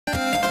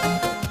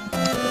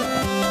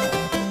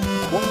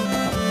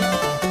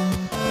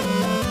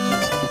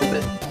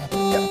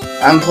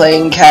I'm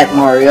playing Cat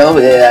Mario.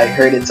 I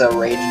heard it's a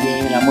rated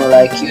game, and I'm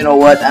like, you know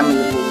what? I'm in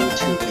the mood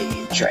to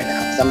rage right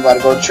now. Cause I'm about to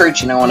go to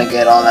church, and I want to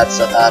get all that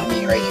stuff out of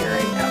me right here,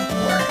 right now.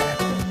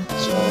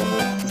 So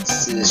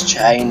let's do this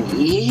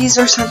Chinese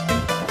or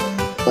something.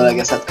 But I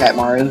guess that's Cat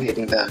Mario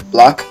hitting the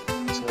block.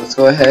 So let's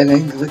go ahead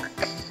and click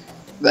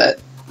that.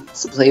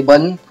 It's the play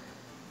button.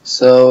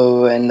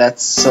 So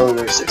there's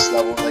 6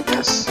 levels, I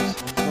guess.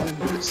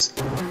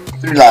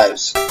 3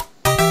 lives.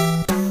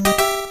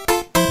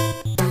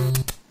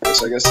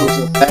 So I guess those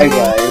are bad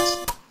guys.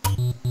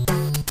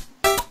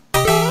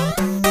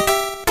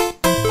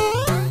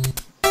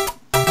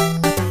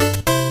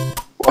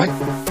 What?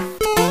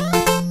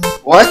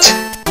 What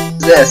is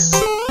this?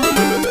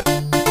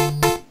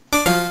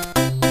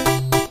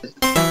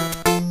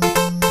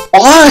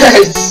 What?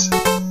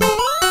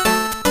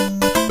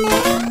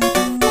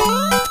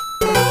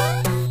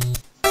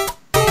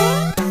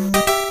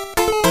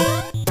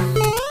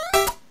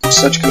 I'm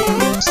such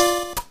confused.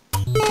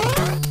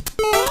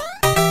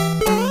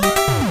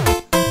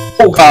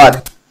 Oh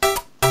God.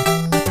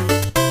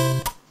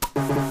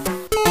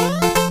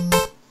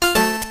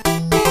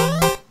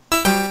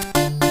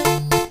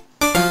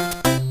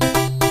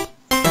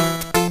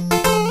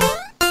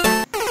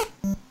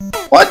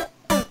 What?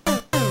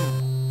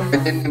 I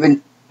didn't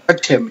even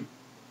touch him.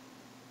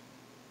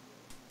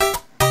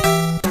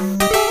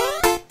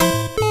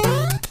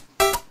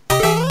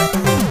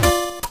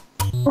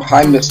 Oh,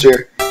 hi,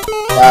 Mr.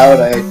 Loud.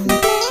 I didn't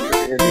see your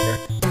ear here.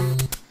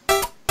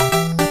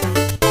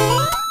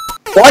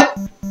 What?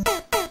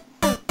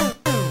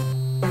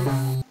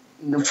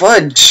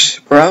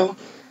 Fudge, bro.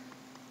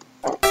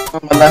 Oh,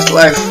 my last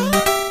life.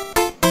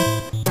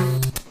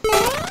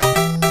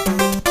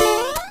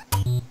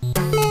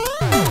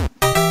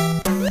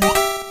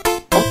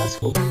 Oh, that's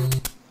cool.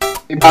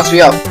 He bounced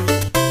me up.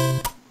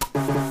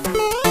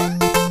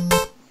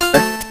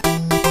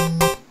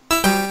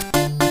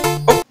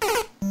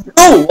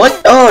 Oh,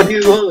 what? Oh,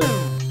 dude, what?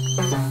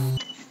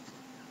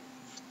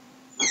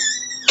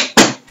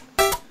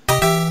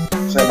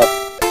 Sorry about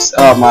this.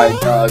 Oh, my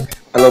dog.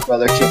 My little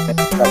brother came in and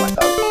got my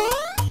dog.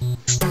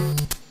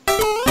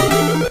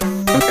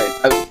 Okay,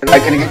 I'm not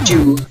gonna get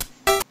you.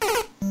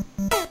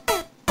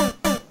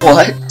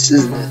 What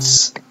is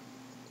this?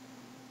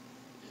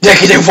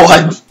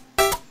 -1!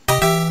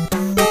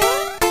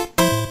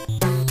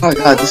 Oh my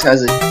god, this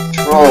guy's a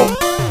troll.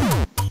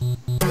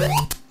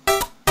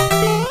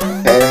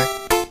 Okay.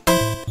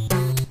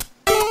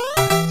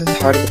 This is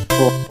hard to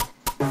pull.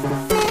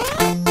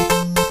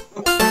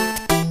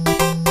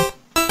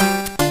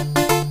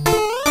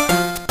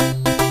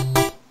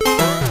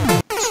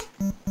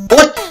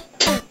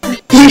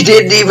 He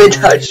didn't even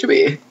touch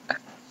me.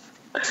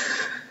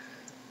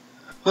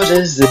 What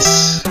is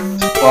this?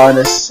 Spawn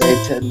of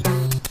Satan.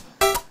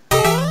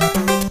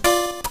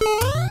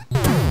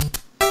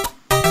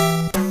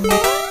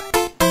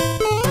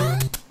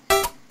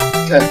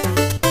 Okay.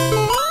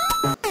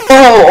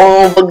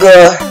 Oh my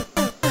god.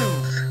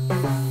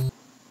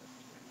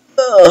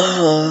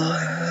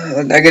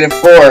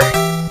 -4.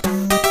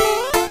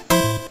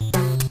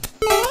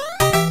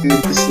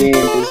 Dude, this game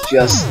is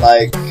just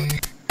like.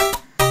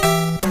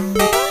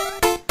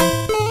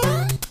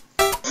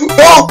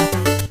 Oh!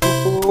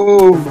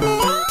 Ooh.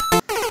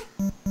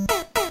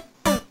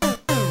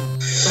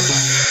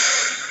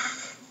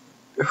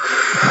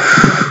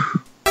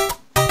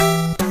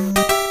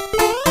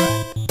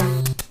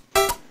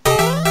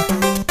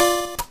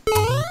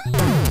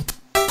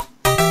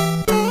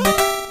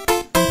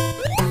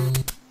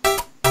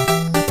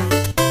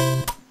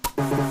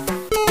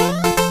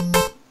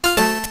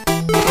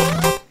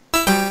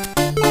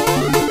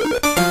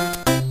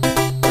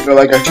 I feel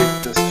like I should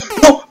do this.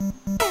 No!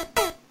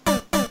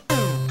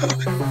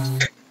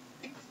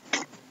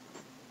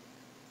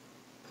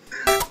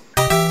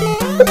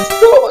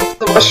 What's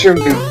the mushroom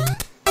do?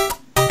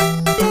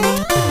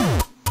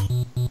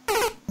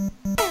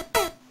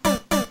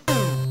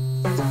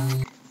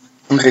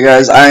 Okay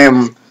guys, I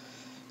am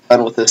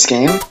done with this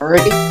game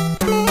already.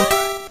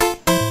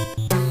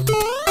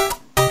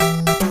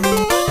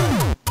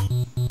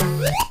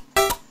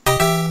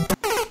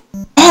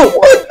 Oh,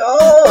 what?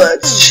 Oh,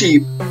 that's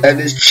cheap. That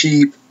is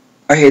cheap.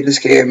 I hate this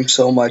game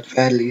so much,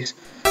 badly.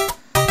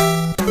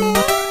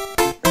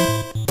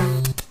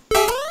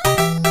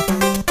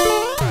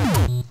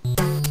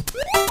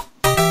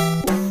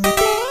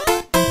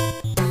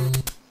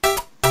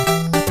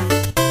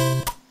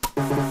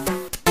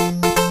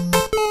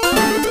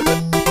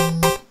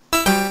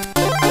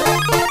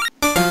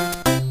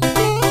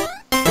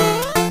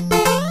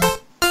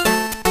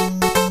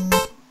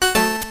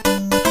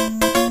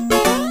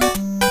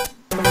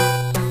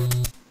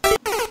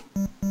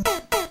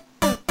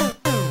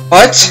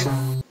 What?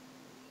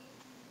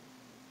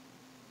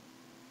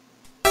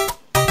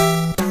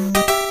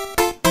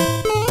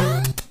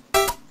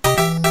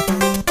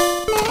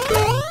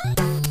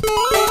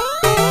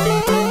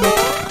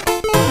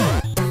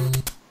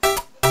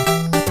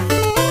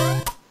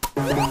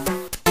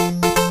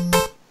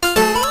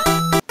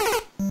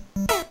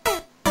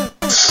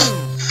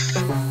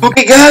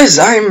 Okay guys,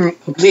 I'm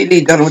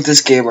completely done with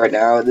this game right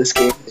now. This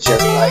game is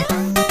just like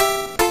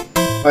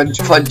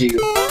fudge you.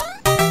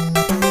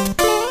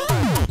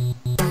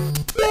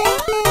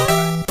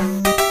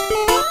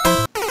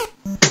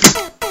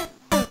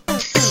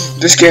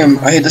 This game,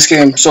 I hate this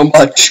game so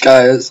much,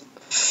 guys.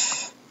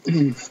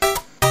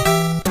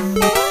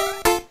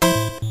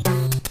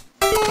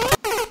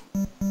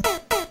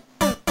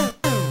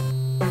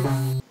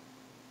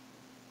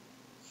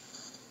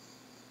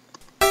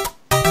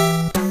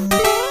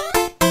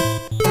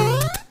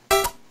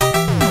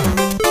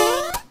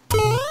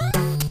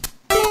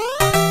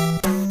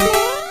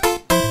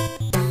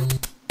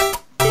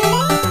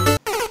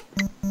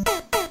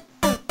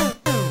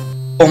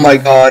 Oh my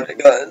god,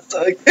 guys,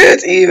 I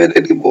can't even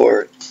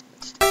anymore.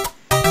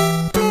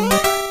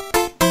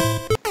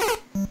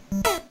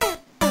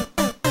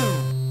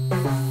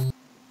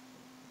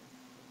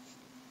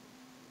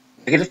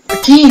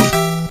 -14.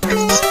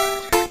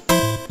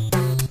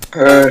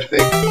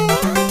 Perfect.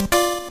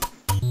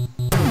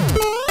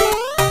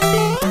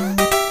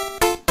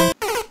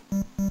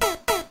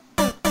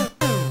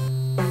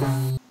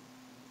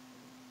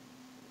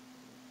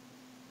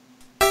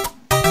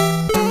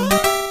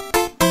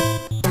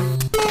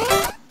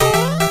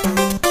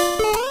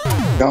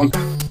 Jump.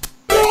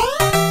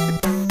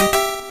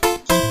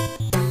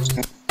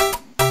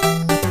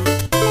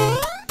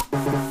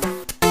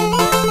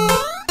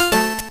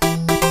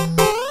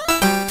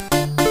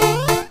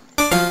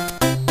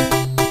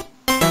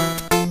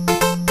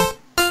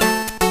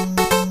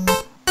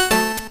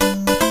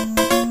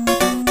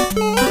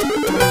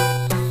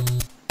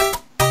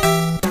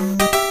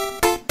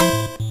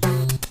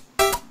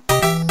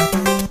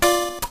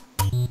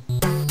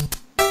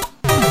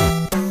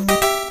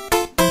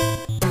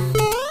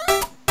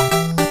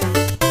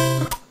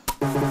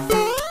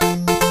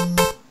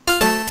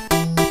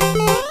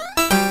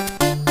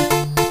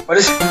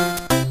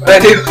 What I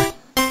do?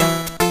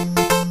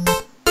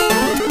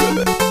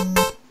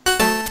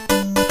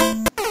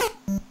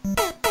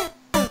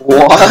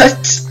 What?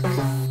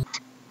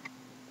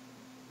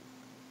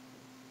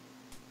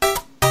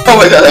 Oh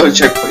my god, that was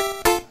checkpoint.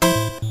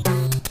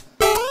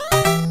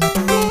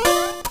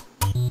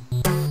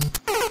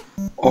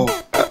 Oh,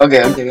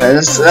 okay,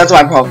 guys, that's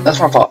my problem. That's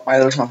my fault.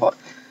 That's my fault.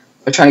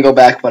 I'm trying to go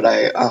back, but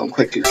I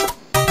clicked too slow.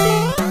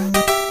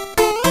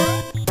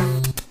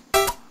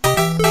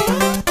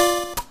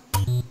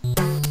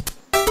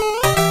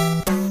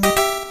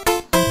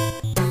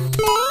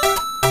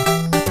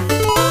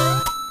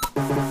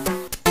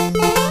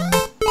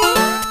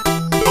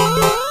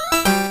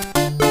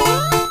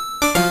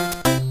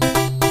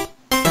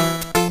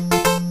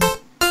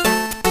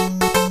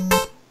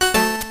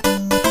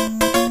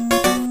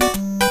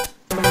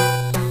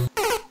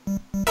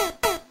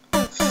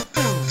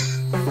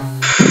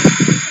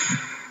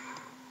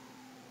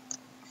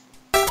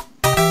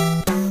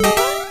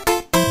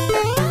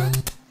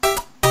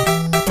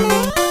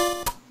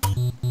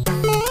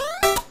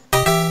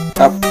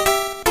 Up.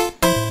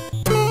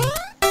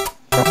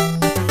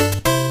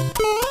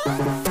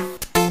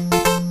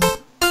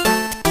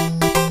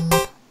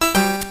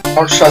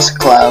 Don't trust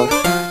Cloud.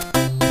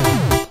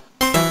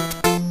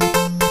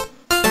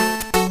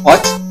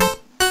 What?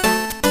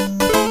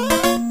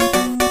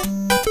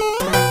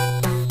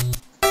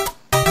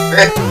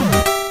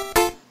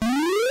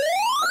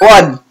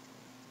 One.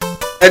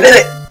 I did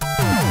it.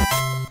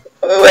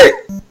 Wait.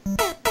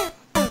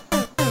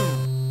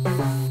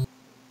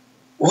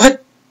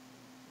 What?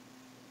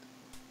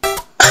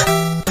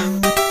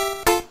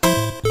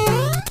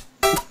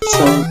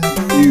 So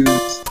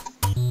confused.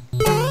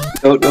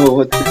 Don't know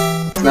what to.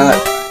 It's not.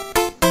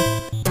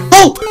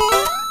 Oh!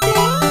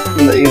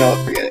 You know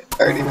what? Forget it.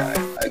 I already died.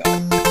 I know.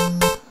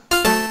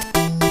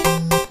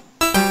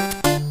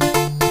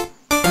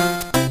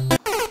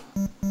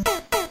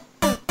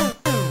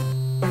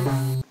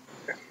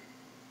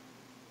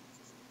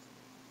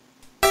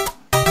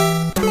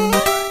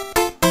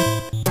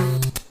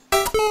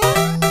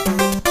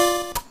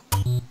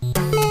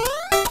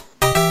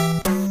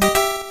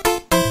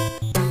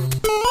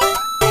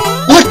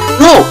 What?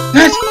 No!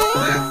 That's...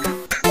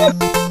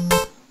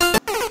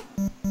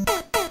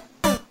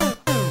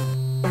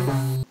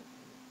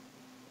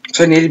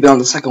 So I need to be on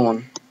the second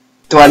one.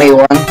 Do I need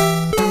one?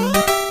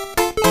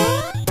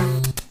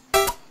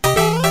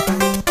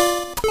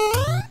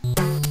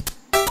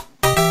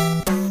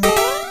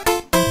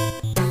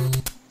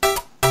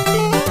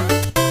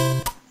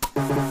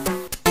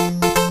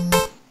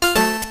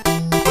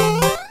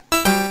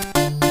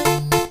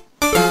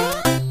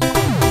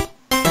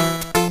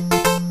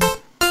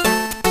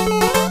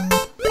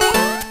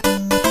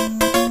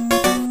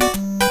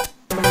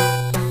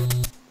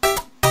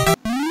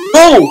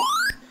 Oh!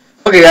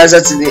 Okay guys,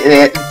 that's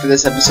it for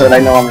this episode. I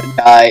know I'm gonna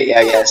die.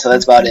 Yeah, so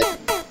that's about it.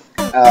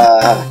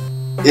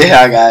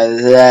 Yeah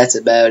guys, that's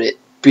about it.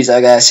 Peace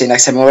out guys, see you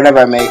next time or whatever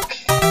I make.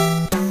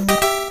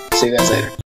 See you guys later.